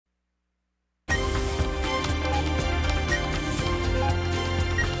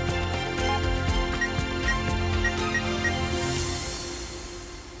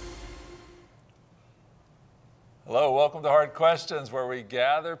Hello, welcome to Hard Questions, where we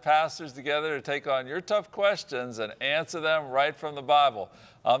gather pastors together to take on your tough questions and answer them right from the Bible.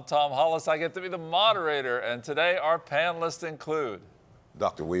 I'm Tom Hollis. I get to be the moderator, and today our panelists include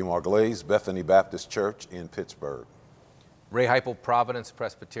Dr. William R. Glaze, Bethany Baptist Church in Pittsburgh. Ray Heupel, Providence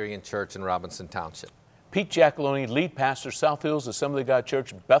Presbyterian Church in Robinson Township. Pete Giacalone, lead pastor, South Hills Assembly of God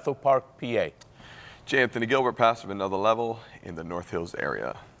Church, Bethel Park, PA. J. Anthony Gilbert, pastor of Another Level in the North Hills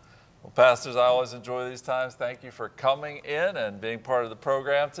area. Well, pastors, I always enjoy these times. Thank you for coming in and being part of the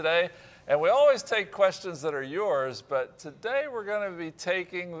program today. And we always take questions that are yours, but today we're going to be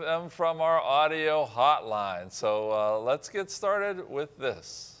taking them from our audio hotline. So let's get started with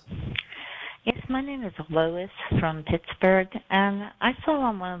this. Yes, my name is Lois from Pittsburgh, and I saw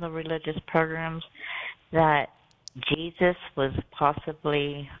on one of the religious programs that Jesus was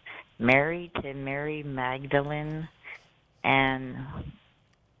possibly married to Mary Magdalene and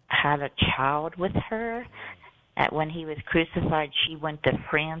had a child with her. When he was crucified, she went to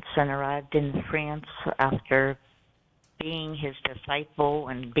France and arrived in France after being his disciple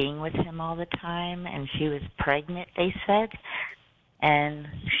and being with him all the time, and she was pregnant, they said, and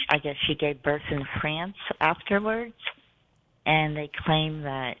I guess she gave birth in France afterwards, and they claim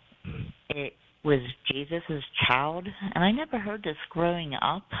that it was Jesus' child, and I never heard this growing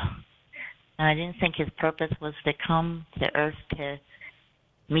up, and I didn't think his purpose was to come to earth to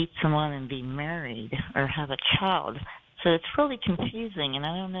meet someone and be married or have a child. So it's really confusing, and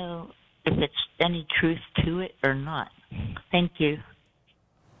I don't know if it's any truth to it or not. Thank you.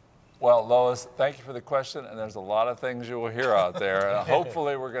 Well, Lois, thank you for the question, and there's a lot of things you will hear out there.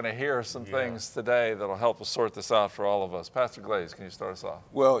 Hopefully we're going to hear some things today that will help us sort this out for all of us. Pastor Glaze, can you start us off?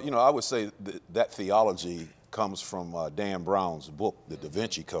 Well, you know, I would say that theology comes from Dan Brown's book, The Da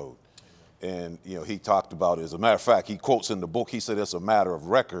Vinci Code. And, you know, he talked about it. As a matter of fact, he quotes in the book, he said it's a matter of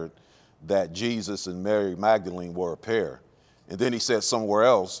record that Jesus and Mary Magdalene were a pair. And then he said somewhere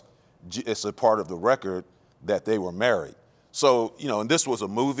else, it's a part of the record that they were married. So, you know, and this was a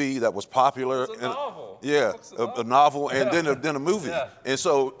movie that was popular. It's a novel. Yeah, a novel and then a movie. Yeah. And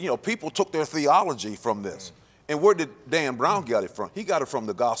so, you know, people took their theology from this. And where did Dan Brown get it from? He got it from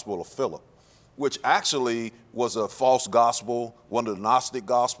the Gospel of Philip, which actually was a false gospel, one of the Gnostic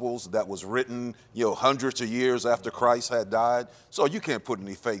gospels that was written, you know, hundreds of years after Christ had died. So you can't put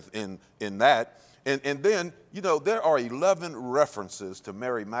any faith in that. And then, you know, there are 11 references to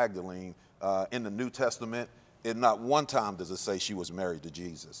Mary Magdalene in the New Testament, and not one time does it say she was married to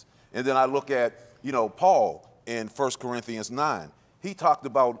Jesus. And then I look at, you know, Paul in 1 Corinthians 9. He talked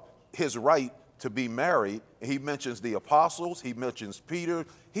about his right to be married. He mentions the apostles, he mentions Peter,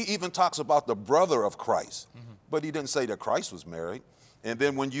 he even talks about the brother of Christ, but he didn't say that Christ was married. And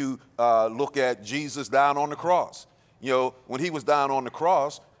then when you look at Jesus down on the cross, you know, when he was down on the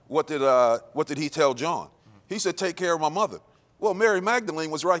cross, what did he tell John? He said, take care of my mother. Well, Mary Magdalene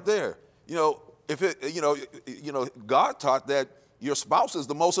was right there. You know, God taught that your spouse is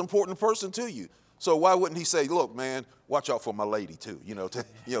the most important person to you. So why wouldn't he say, look, man, watch out for my lady too,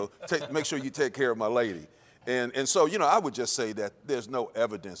 make sure you take care of my lady. And so, you know, I would just say that there's no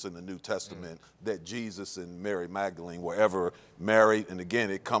evidence in the New Testament that Jesus and Mary Magdalene were ever married. And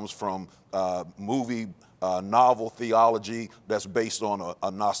again, it comes from movie, novel theology that's based on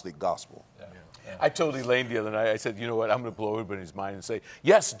a Gnostic gospel. I told Elaine the other night, I said, you know what, I'm going to blow everybody's mind and say,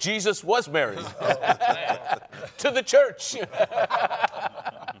 yes, Jesus was married to the church.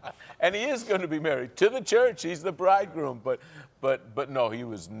 And he is going to be married to the church. He's the bridegroom. But no, he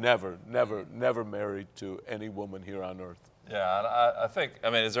was never married to any woman here on earth. Yeah, I think,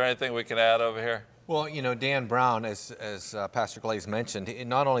 is there anything we can add over here? Well, you know, Dan Brown, as Pastor Glaze mentioned,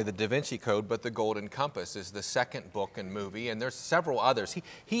 not only the Da Vinci Code, but the Golden Compass is the second book and movie, and there's several others.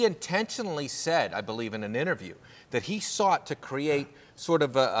 He intentionally said, I believe in an interview, that he sought to create sort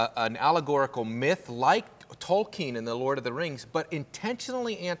of an allegorical myth like Tolkien in The Lord of the Rings, but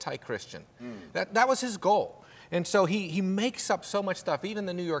intentionally anti-Christian. That was his goal. And so he makes up so much stuff. Even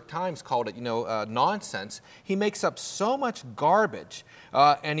the New York Times called it, nonsense. He makes up so much garbage,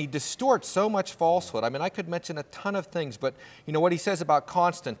 and he distorts so much falsehood. I mean, I could mention a ton of things, but you know what he says about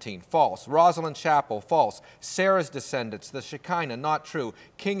Constantine, false. Rosalind Chapel, false. Sarah's descendants, the Shekinah, not true.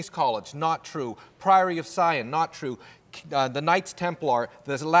 King's College, not true. Priory of Sion, not true. The Knights Templar,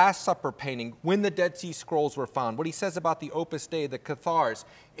 the Last Supper painting, when the Dead Sea Scrolls were found, what he says about the Opus Dei, the Cathars,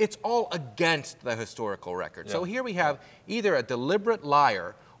 it's all against the historical record. Yeah. So here we have either a deliberate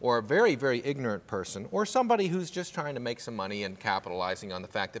liar or a very, very ignorant person, or somebody who's just trying to make some money and capitalizing on the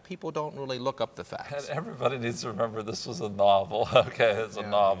fact that people don't really look up the facts. And everybody needs to remember this was a novel. Okay, it's a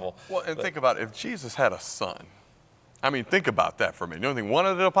novel. Well, and think about it. If Jesus had a son, I mean, think about that for a minute. You don't think one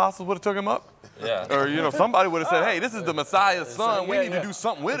of the apostles would have took him up? Yeah. Or, you know, somebody would have said, hey, this is the Messiah's son. We need to do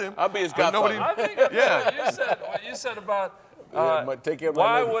something with him. I'll be his But godfather. I think what you said about take care of my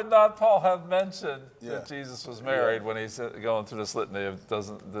why lady. would not Paul have mentioned that Jesus was married when he's going through this litany of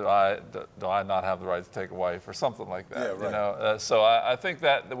do I not have the right to take a wife or something like that? Yeah, right. You know, so I think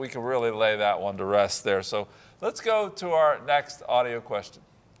that we can really lay that one to rest there. So let's go to our next audio question.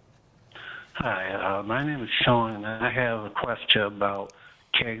 Hi, my name is Sean, and I have a question about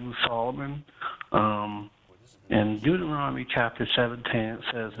King Solomon. In Deuteronomy chapter 17, it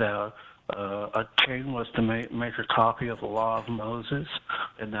says that a king was to make a copy of the law of Moses,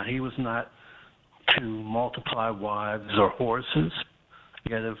 and that he was not to multiply wives or horses.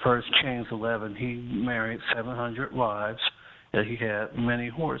 Yet in 1 Kings 11, he married 700 wives, and he had many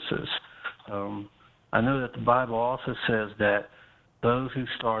horses. I know that the Bible also says that those who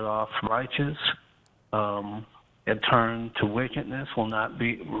start off righteous and turn to wickedness will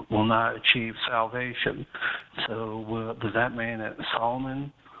not achieve salvation. So does that mean that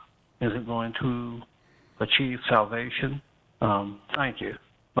Solomon isn't going to achieve salvation? Thank you.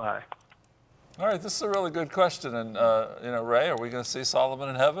 Bye. All right, this is a really good question. And, you know, Ray, are we going to see Solomon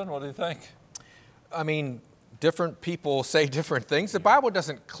in heaven? What do you think? I mean, different people say different things. The Bible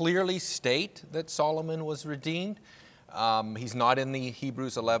doesn't clearly state that Solomon was redeemed. He's not in the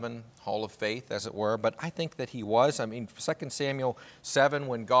Hebrews 11 Hall of Faith, as it were, but I think that he was. I mean, 2 Samuel 7,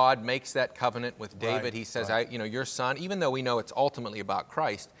 when God makes that covenant with David, he says, you know, your son, even though we know it's ultimately about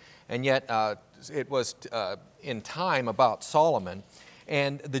Christ, and yet it was in time about Solomon.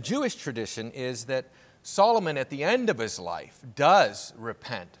 And the Jewish tradition is that Solomon, at the end of his life, does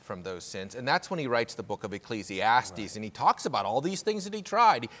repent from those sins, and that's when he writes the book of Ecclesiastes, and he talks about all these things that he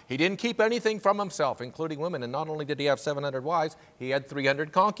tried. He didn't keep anything from himself, including women, and not only did he have 700 wives, he had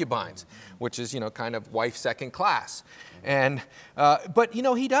 300 concubines, which is, you know, kind of wife second class. And, but, you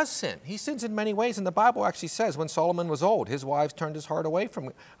know, he does sin. He sins in many ways, and the Bible actually says when Solomon was old, his wives turned his heart away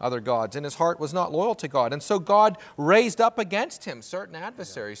from other gods, and his heart was not loyal to God. And so God raised up against him certain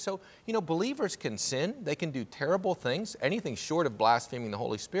adversaries. So, you know, believers can sin. They can do terrible things, anything short of blaspheming the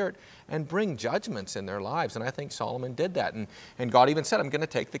Holy Spirit, and bring judgments in their lives. And I think Solomon did that. And God even said, I'm going to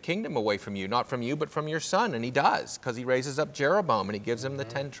take the kingdom away from you, not from you, but from your son. And he does, because he raises up Jeroboam, and he gives him the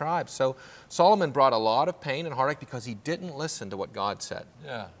 10 tribes. So Solomon brought a lot of pain and heartache because he didn't listen to what God said.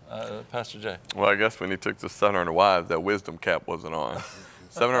 Yeah, Pastor Jay. Well, I guess when he took the 700 wives, that wisdom cap wasn't on.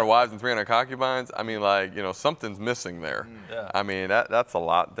 700 wives and 300 concubines, I mean, like, you know, something's missing there. Yeah. I mean, that's a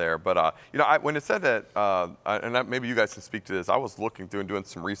lot there. But, you know, when it said that, maybe you guys can speak to this, I was looking through and doing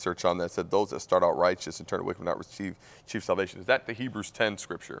some research on that. It said those that start out righteous and turn to wicked will not receive salvation. Is that the Hebrews 10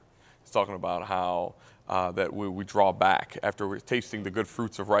 scripture? It's talking about how that we draw back after we're tasting the good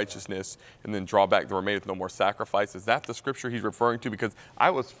fruits of righteousness and then draw back, there remaineth no more sacrifice. Is that the scripture he's referring to? Because I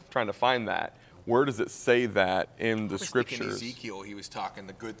was trying to find that. Where does it say that in the scriptures? In Ezekiel, he was talking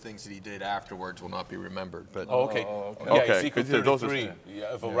the good things that he did afterwards will not be remembered. But Okay. Yeah, Ezekiel 33,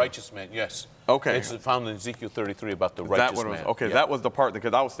 of a righteous man, yes. Okay. It's found in Ezekiel 33 about the righteous man. Okay, Yeah. that was the part,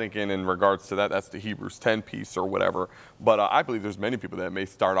 because I was thinking in regards to that, that's the Hebrews 10 piece or whatever. But I believe there's many people that may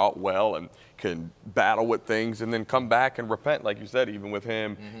start out well and can battle with things and then come back and repent, like you said, even with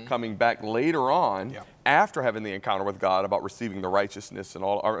him coming back later on after having the encounter with God about receiving the righteousness and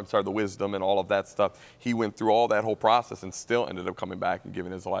the wisdom and all of that stuff. He went through all that whole process and still ended up coming back and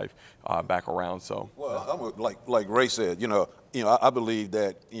giving his life back around. So, well, like Ray said, I believe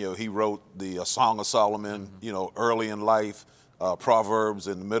that he wrote the Song of Solomon, early in life, Proverbs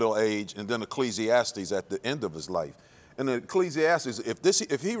in the middle age, and then Ecclesiastes at the end of his life. And in Ecclesiastes,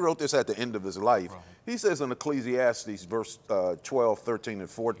 if he wrote this at the end of his life, he says in Ecclesiastes verse 12, 13, and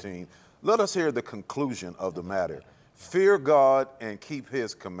 14, let us hear the conclusion of the matter. Fear God and keep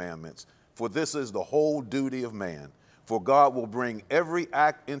his commandments, for this is the whole duty of man. For God will bring every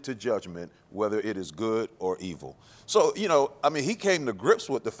act into judgment, whether it is good or evil. So, he came to grips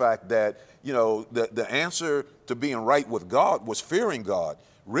with the fact that, the answer to being right with God was fearing God,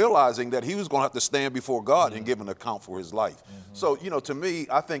 realizing that he was going to have to stand before God and give an account for his life. So, to me,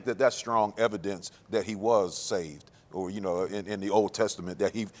 I think that that's strong evidence that he was saved. Or, in the Old Testament,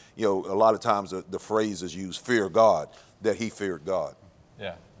 that he, a lot of times the phrase is used, fear God, that he feared God.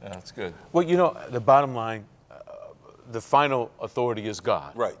 Yeah, that's good. Well, the bottom line, the final authority is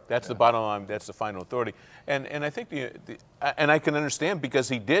God. Right. That's the bottom line. That's the final authority. And I think and I can understand because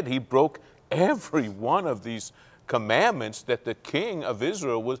he broke every one of these commandments that the king of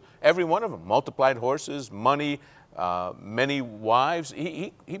Israel was, every one of them, multiplied horses, money, many wives.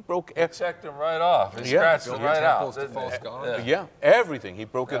 He broke. He checked them right off. He scratched them right out. To false gods. Yeah, everything. He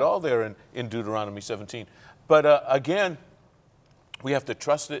broke it all there in Deuteronomy 17. But again, we have to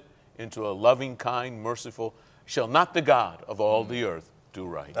trust it into a loving, kind, merciful, shall not the God of all the earth do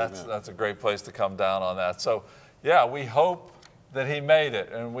right. That's a great place to come down on that. So, yeah, we hope that he made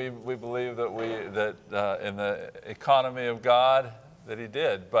it, and we believe that in the economy of God that he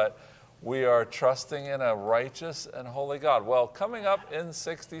did. But we are trusting in a righteous and holy God. Well, coming up in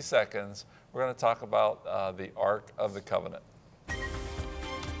 60 seconds, we're going to talk about the Ark of the Covenant.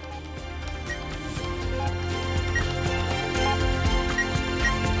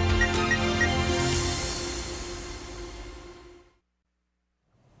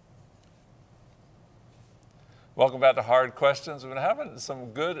 Welcome back to Hard Questions. We've been having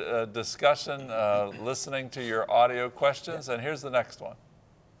some good discussion listening to your audio questions, and here's the next one.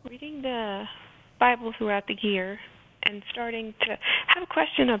 Reading the Bible throughout the year and starting to have a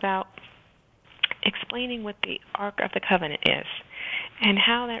question about explaining what the Ark of the Covenant is and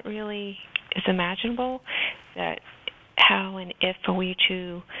how that really is imaginable, that how and if are we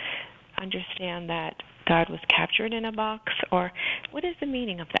to understand that God was captured in a box, or what is the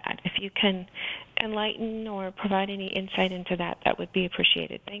meaning of that? If you can enlighten or provide any insight into that, that would be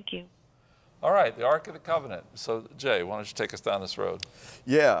appreciated. Thank you. All right, the Ark of the Covenant. So, Jay, why don't you take us down this road?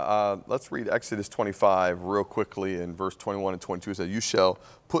 Yeah, let's read Exodus 25 real quickly. In verse 21 and 22, it says, "You shall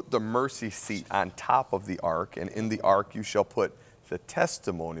put the mercy seat on top of the ark, and in the ark you shall put the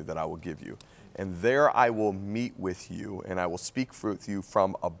testimony that I will give you. And there I will meet with you, and I will speak with you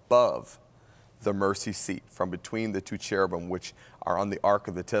from above the mercy seat, from between the two cherubim which are on the ark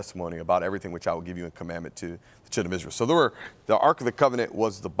of the testimony, about everything which I will give you in commandment to the children of Israel." So the Ark of the Covenant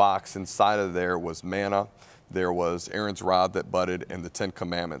was the box. Inside of there was manna, there was Aaron's rod that budded, and the 10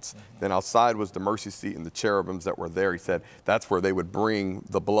 Commandments. Then outside was the mercy seat and the cherubims that were there. He said that's where they would bring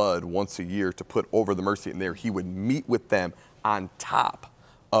the blood once a year to put over the mercy seat, and there he would meet with them on top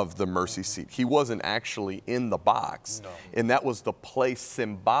of the mercy seat. He wasn't actually in the box, and that was the place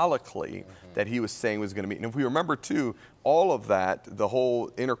symbolically that he was saying was going to meet. And if we remember too, all of that, the whole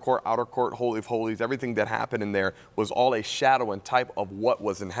inner court, outer court, Holy of Holies, everything that happened in there was all a shadow and type of what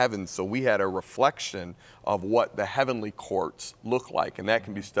was in heaven. So we had a reflection of what the heavenly courts look like, and that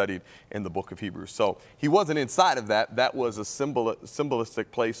can be studied in the book of Hebrews. So he wasn't inside of that. That was a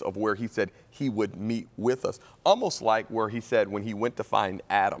symbolistic place of where he said he would meet with us. Almost like where he said when he went to find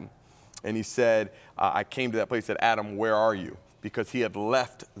Adam, and he said, I came to that place, he said, "Adam, where are you?" Because he had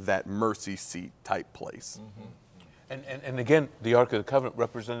left that mercy seat type place. And again, the Ark of the Covenant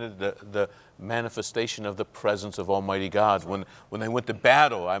represented the manifestation of the presence of Almighty God. When they went to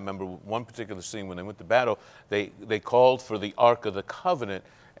battle, I remember one particular scene when they went to battle, they called for the Ark of the Covenant.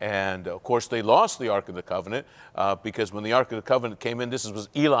 And of course, they lost the Ark of the Covenant because when the Ark of the Covenant came in, this was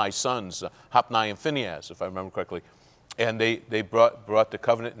Eli's sons, Hotline and Phinehas, if I remember correctly. And they brought the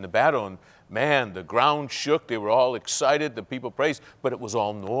covenant in the battle, and man, the ground shook. They were all excited. The people praised, but it was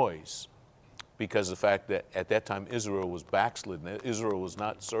all noise because of the fact that at that time Israel was backslidden. Israel was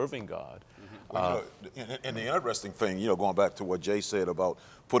not serving God. Well, and the interesting thing, going back to what Jay said about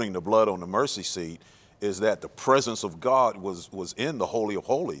putting the blood on the mercy seat, is that the presence of God was in the Holy of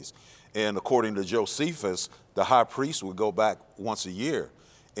Holies. And according to Josephus, the high priest would go back once a year.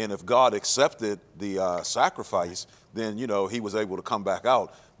 And if God accepted the sacrifice, then, he was able to come back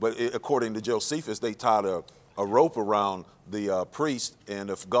out. But according to Josephus, they tied a rope around the priest. And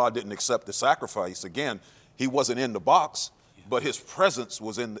if God didn't accept the sacrifice, again, he wasn't in the box, but his presence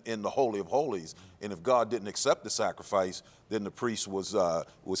was in the Holy of Holies. And if God didn't accept the sacrifice, then the priest was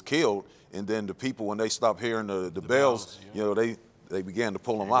killed. And then the people, when they stopped hearing the bells, they began to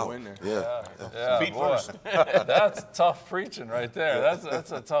pull them out. Yeah, Feet boy. first. That's tough preaching right there.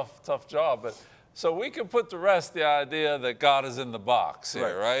 That's a tough job. But so we can put to rest the idea that God is in the box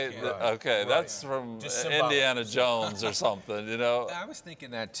here, right? Yeah. Okay, that's from Indiana Jones or something, I was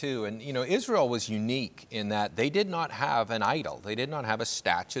thinking that too. And, Israel was unique in that they did not have an idol. They did not have a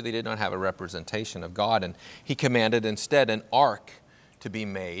statue. They did not have a representation of God. And he commanded instead an ark to be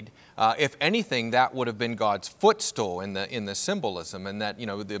made. If anything, that would have been God's footstool in the symbolism, and that,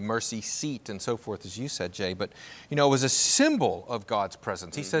 the mercy seat and so forth, as you said, Jay. But, it was a symbol of God's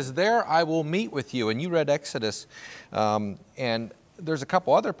presence. He says, "There I will meet with you." And you read Exodus, and there's a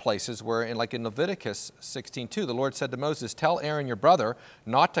couple other places where, like in Leviticus 16:2, the Lord said to Moses, "Tell Aaron your brother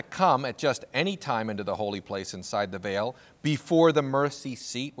not to come at just any time into the holy place inside the veil before the mercy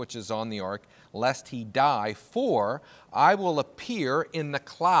seat, which is on the ark, lest he die, for I will appear in the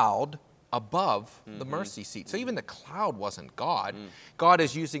cloud above the mercy seat. So even the cloud wasn't God. God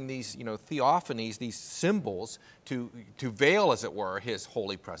is using these, theophanies, these symbols to veil, as it were, his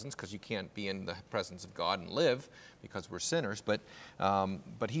holy presence, because you can't be in the presence of God and live because we're sinners. But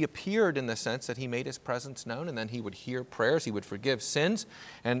he appeared in the sense that he made his presence known, and then he would hear prayers, he would forgive sins,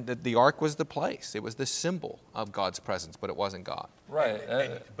 and the ark was the place. It was the symbol of God's presence, but it wasn't God. Right.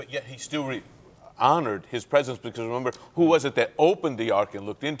 But yet he still honored his presence, because remember, who was it that opened the ark and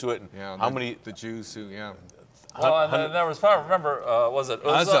looked into it? Yeah, how many? The Jews who, Well, and then there was probably, remember, was it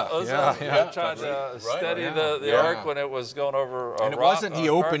Uzzah? Yeah. Tried to steady the ark when it was going over a and it rock, wasn't he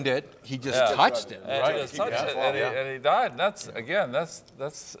opened it, he just touched it. And he just touched it, and he died. And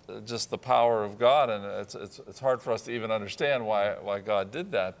that's just the power of God, and it's hard for us to even understand why God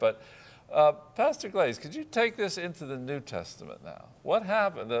did that. But Pastor Glaze, could you take this into the New Testament now? What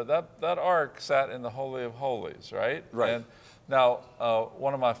happened? That ark sat in the Holy of Holies, right? Right. And now,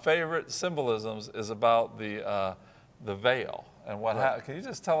 one of my favorite symbolisms is about the veil. And what happened? Can you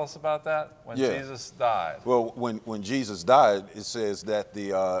just tell us about that when Jesus died? Well, when Jesus died, it says that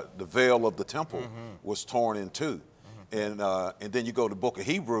the veil of the temple was torn in two. And then you go to the book of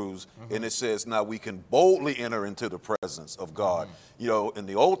Hebrews, and it says, now we can boldly enter into the presence of God. In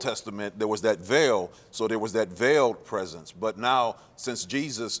the Old Testament, there was that veil, so there was that veiled presence. But now, since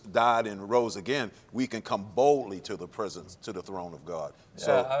Jesus died and rose again, we can come boldly to the presence, to the throne of God.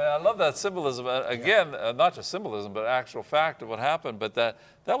 So, I love that symbolism. Again, not just symbolism, but actual fact of what happened. But that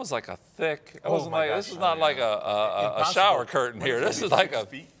was like a thick, this is not like a shower curtain here. This is like a...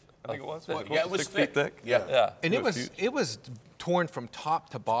 I think it was. It was thick. Yeah. And it was torn from top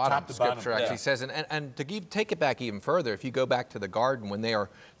to bottom, Scripture actually says. And to take it back even further, if you go back to the garden, when they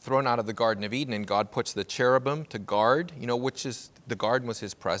are thrown out of the Garden of Eden and God puts the cherubim to guard, which is, the garden was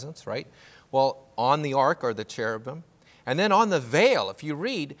his presence, right? Well, on the ark are the cherubim. And then on the veil, if you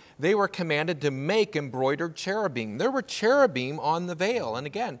read, they were commanded to make embroidered cherubim. There were cherubim on the veil. And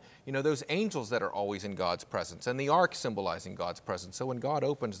again, those angels that are always in God's presence, and the ark symbolizing God's presence. So when God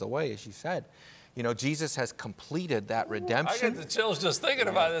opens the way, as you said, Jesus has completed that redemption. I get the chills just thinking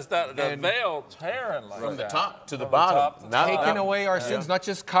about this, that veil tearing like from the that. top to the bottom. Taking away our sins, not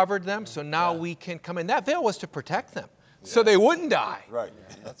just covered them, so now we can come in. That veil was to protect them, so they wouldn't die. right.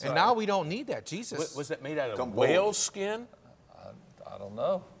 And now we don't need that. Jesus. Was that made out of whale skin? I don't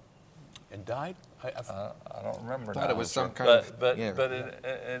know. And died? I don't remember. I thought now. it was some kind of... But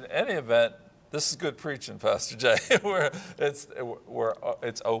in any event, this is good preaching, Pastor Jay.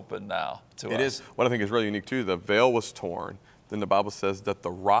 It's open now to us. It is. What I think is really unique too, the veil was torn. Then the Bible says that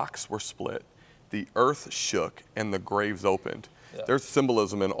the rocks were split, the earth shook, and the graves opened. Yeah. There's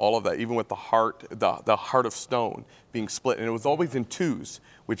symbolism in all of that, even with the heart of stone being split. And it was always in twos,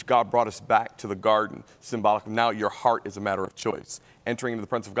 which God brought us back to the garden, symbolic of now your heart is a matter of choice. Entering into the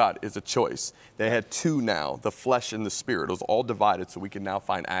presence of God is a choice. They had two now, the flesh and the spirit. It was all divided, so we can now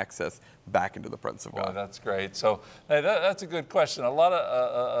find access back into the presence of God. Well, that's great. So hey, that's a good question. A lot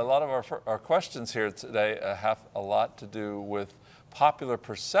of our questions here today have a lot to do with popular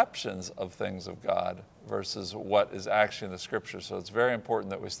perceptions of things of God versus what is actually in the Scriptures. So it's very important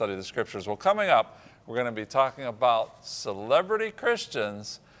that we study the Scriptures. Well, coming up, we're going to be talking about celebrity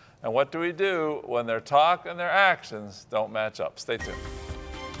Christians and what do we do when their talk and their actions don't match up. Stay tuned.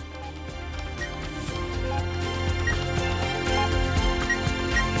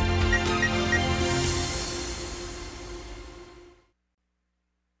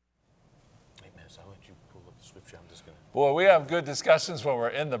 Boy, we have good discussions when we're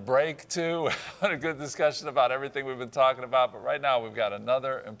in the break, too. We had a good discussion about everything we've been talking about, but right now we've got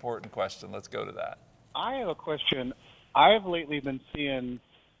another important question. Let's go to that. I have a question. I have lately been seeing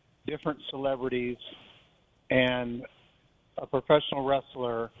different celebrities and a professional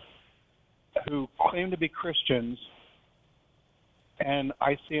wrestler who claim to be Christians, and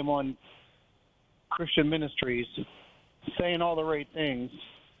I see them on Christian ministries saying all the right things.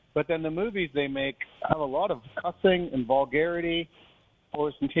 But then the movies they make have a lot of cussing and vulgarity.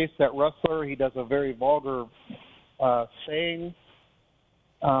 Or in case that wrestler, he does a very vulgar saying.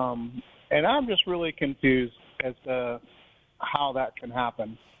 And I'm just really confused as to how that can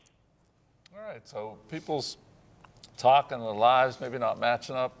happen. All right, so people's talk and their lives maybe not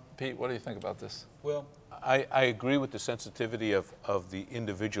matching up. Pete, what do you think about this? Well, I agree with the sensitivity of the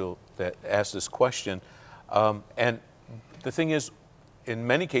individual that asked this question. And the thing is, in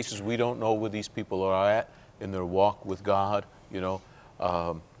many cases, we don't know where these people are at in their walk with God,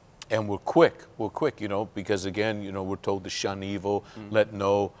 and we're quick, because again, we're told to shun evil, let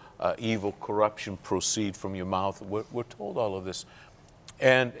no evil corruption proceed from your mouth. We're told all of this.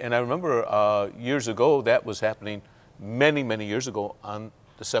 And I remember years ago, that was happening many, many years ago on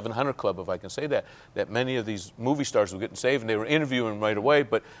the 700 Club, if I can say that many of these movie stars were getting saved, and they were interviewing right away,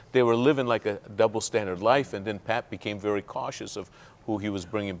 but they were living like a double standard life. And then Pat became very cautious of who he was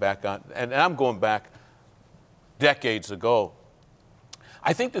bringing back on. And I'm going back decades ago.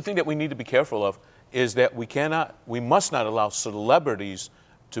 I think the thing that we need to be careful of is that we must not allow celebrities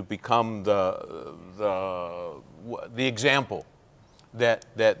to become the example that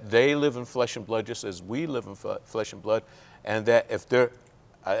they live in flesh and blood just as we live in flesh and blood, and that if they're,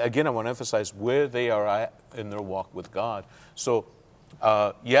 again, I want to emphasize where they are at in their walk with God. So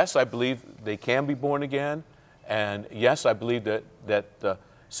yes, I believe they can be born again, and yes, I believe that the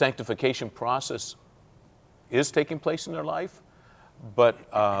sanctification process is taking place in their life, but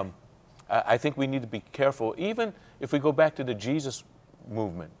I think we need to be careful. Even if we go back to the Jesus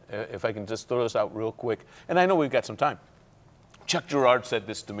movement, if I can just throw this out real quick, and I know we've got some time. Chuck Girard said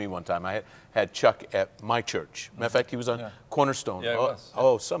this to me one time. I had Chuck at my church. Matter of fact, he was on Cornerstone. Yeah, he was.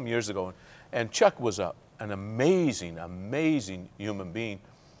 Oh, some years ago. And Chuck was an amazing, amazing human being.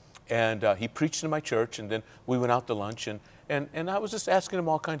 And he preached in my church, and then we went out to lunch, and I was just asking him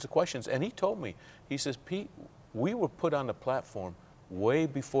all kinds of questions. And he told me, he says, Pete, we were put on the platform way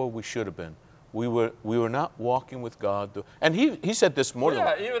before we should have been. We were not walking with God. And he said this more than...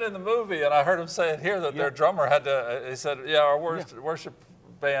 Yeah, even in the movie, and I heard him say it here, that their drummer had to, he said, yeah, our worship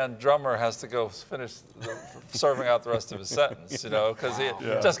band drummer has to go finish serving out the rest of his sentence, you know, because he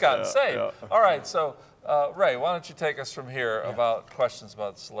had just gotten saved. All right, so Ray, why don't you take us from here about questions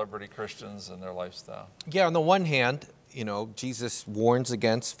about celebrity Christians and their lifestyle? Yeah, on the one hand, you know, Jesus warns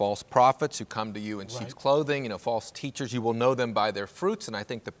against false prophets who come to you in sheep's clothing, you know, false teachers. You will know them by their fruits, and I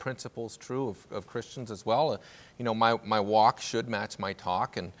think the principle's true of Christians as well. You know, my walk should match my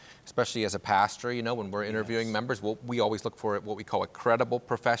talk, and especially as a pastor, you know, when we're interviewing members, we always look for what we call a credible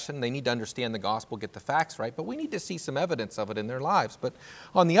profession. They need to understand the gospel, get the facts right, but we need to see some evidence of it in their lives. But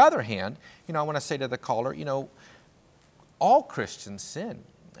on the other hand, you know, I want to say to the caller, you know, all Christians sin.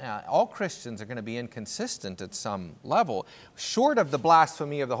 All Christians are going to be inconsistent at some level. Short of the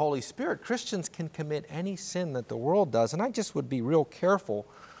blasphemy of the Holy Spirit, Christians can commit any sin that the world does. And I just would be real careful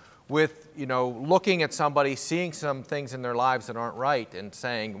with, you know, looking at somebody, seeing some things in their lives that aren't right and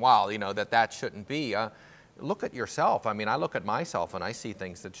saying, wow, you know, that shouldn't be. Look at yourself. I mean, I look at myself and I see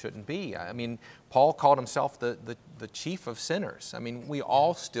things that shouldn't be. I mean, Paul called himself the chief of sinners. I mean, we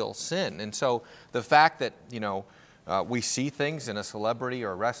all still sin. And so the fact that, you know, we see things in a celebrity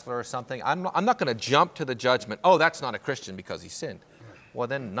or a wrestler or something, I'm not going to jump to the judgment, oh, that's not a Christian because he sinned. Well,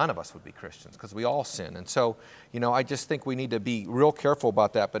 then none of us would be Christians because we all sin. And so, you know, I just think we need to be real careful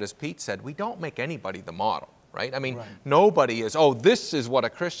about that. But as Pete said, we don't make anybody the model, right? I mean, nobody is, oh, this is what a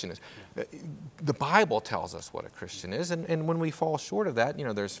Christian is. The Bible tells us what a Christian is. And when we fall short of that, you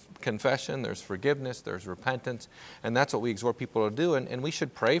know, there's confession, there's forgiveness, there's repentance. And that's what we exhort people to do. And we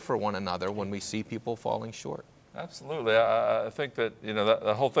should pray for one another when we see people falling short. Absolutely. I think that, you know,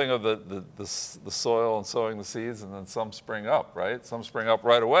 the whole thing of the soil and sowing the seeds, and then some spring up, right? Some spring up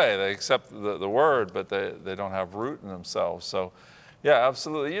right away. They accept the word, but they don't have root in themselves. So, yeah,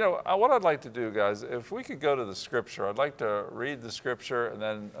 absolutely. You know, what I'd like to do, guys, if we could go to the scripture, I'd like to read the scripture and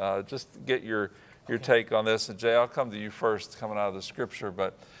then just get your take on this. And Jay, I'll come to you first coming out of the scripture,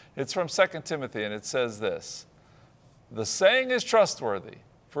 but it's from 2 Timothy, and it says this: the saying is trustworthy,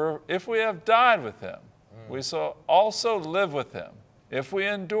 for if we have died with him, we shall also live with him. If we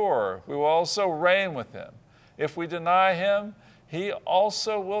endure, we will also reign with him. If we deny him, he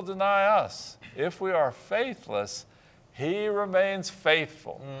also will deny us. If we are faithless, he remains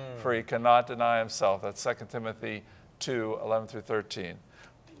faithful, for he cannot deny himself. That's 2 Timothy 2:11 through 13.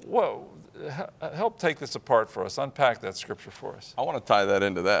 Whoa, help take this apart for us. Unpack that scripture for us. I want to tie that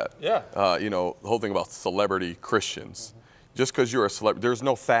into that. Yeah. You know, the whole thing about celebrity Christians. Just because you're a celebrity, there's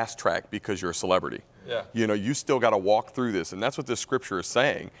no fast track because you're a celebrity. Yeah. You know, you still got to walk through this. And that's what this scripture is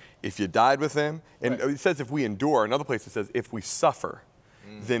saying. If you died with him, and it says if we endure, another place it says if we suffer,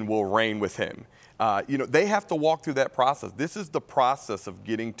 then we'll reign with him. You know, they have to walk through that process. This is the process of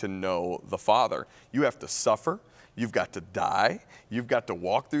getting to know the Father. You have to suffer. You've got to die. You've got to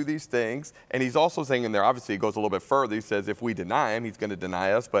walk through these things. And he's also saying in there, obviously, he goes a little bit further. He says, if we deny him, he's going to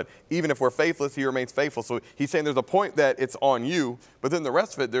deny us. But even if we're faithless, he remains faithful. So he's saying there's a point that it's on you. But then the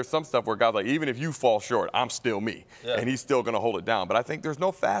rest of it, there's some stuff where God's like, even if you fall short, I'm still me. Yeah. And he's still going to hold it down. But I think there's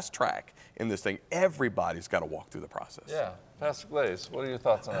no fast track in this thing. Everybody's got to walk through the process. Yeah. Pastor Glaze, what are your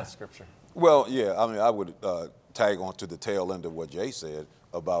thoughts on that scripture? Well, yeah, I mean, I would tag on to the tail end of what Jay said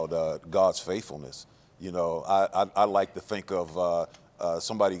about God's faithfulness. You know, I like to think of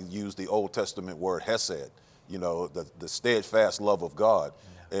somebody used the Old Testament word hesed, you know, the steadfast love of God.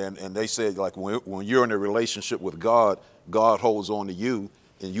 Yeah. And they said, like, when you're in a relationship with God, God holds on to you,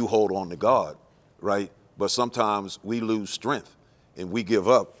 and you hold on to God, right? But sometimes we lose strength and we give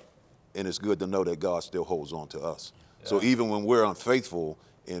up, and it's good to know that God still holds on to us. Yeah. So even when we're unfaithful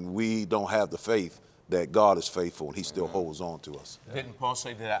and we don't have the faith, that God is faithful and he still holds on to us. Didn't Paul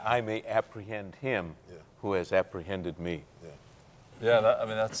say that I may apprehend him who has apprehended me? Yeah, I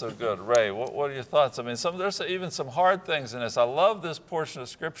mean, that's so good. Ray, what are your thoughts? I mean, there's even some hard things in this. I love this portion of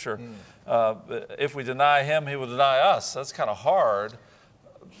Scripture. If we deny him, he will deny us. That's kind of hard.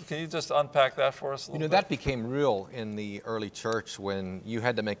 Can you just unpack that for us a little bit? That became real in the early church when you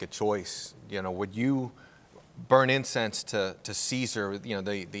had to make a choice. Would you burn incense to Caesar,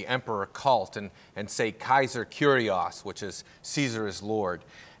 the emperor cult, and say Kaiser Kyrios, which is Caesar is Lord?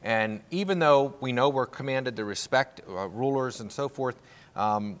 And even though we know we're commanded to respect rulers and so forth,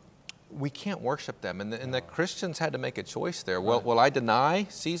 we can't worship them. And the Christians had to make a choice there. Right. Will I deny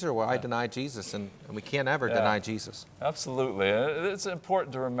Caesar or will I deny Jesus? And we can't ever deny Jesus. Absolutely. And it's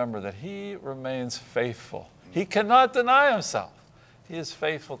important to remember that he remains faithful. He cannot deny himself. He is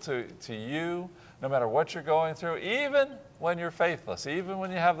faithful to you no matter what you're going through, even when you're faithless, even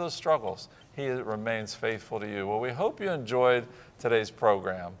when you have those struggles. He remains faithful to you. Well, we hope you enjoyed today's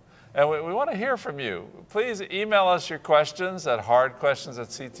program. And we want to hear from you. Please email us your questions at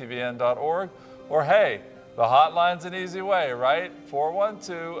hardquestions@ctvn.org. Or hey, the hotline's an easy way, right?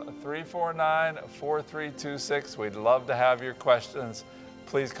 412-349-4326. We'd love to have your questions.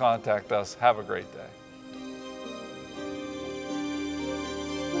 Please contact us. Have a great day.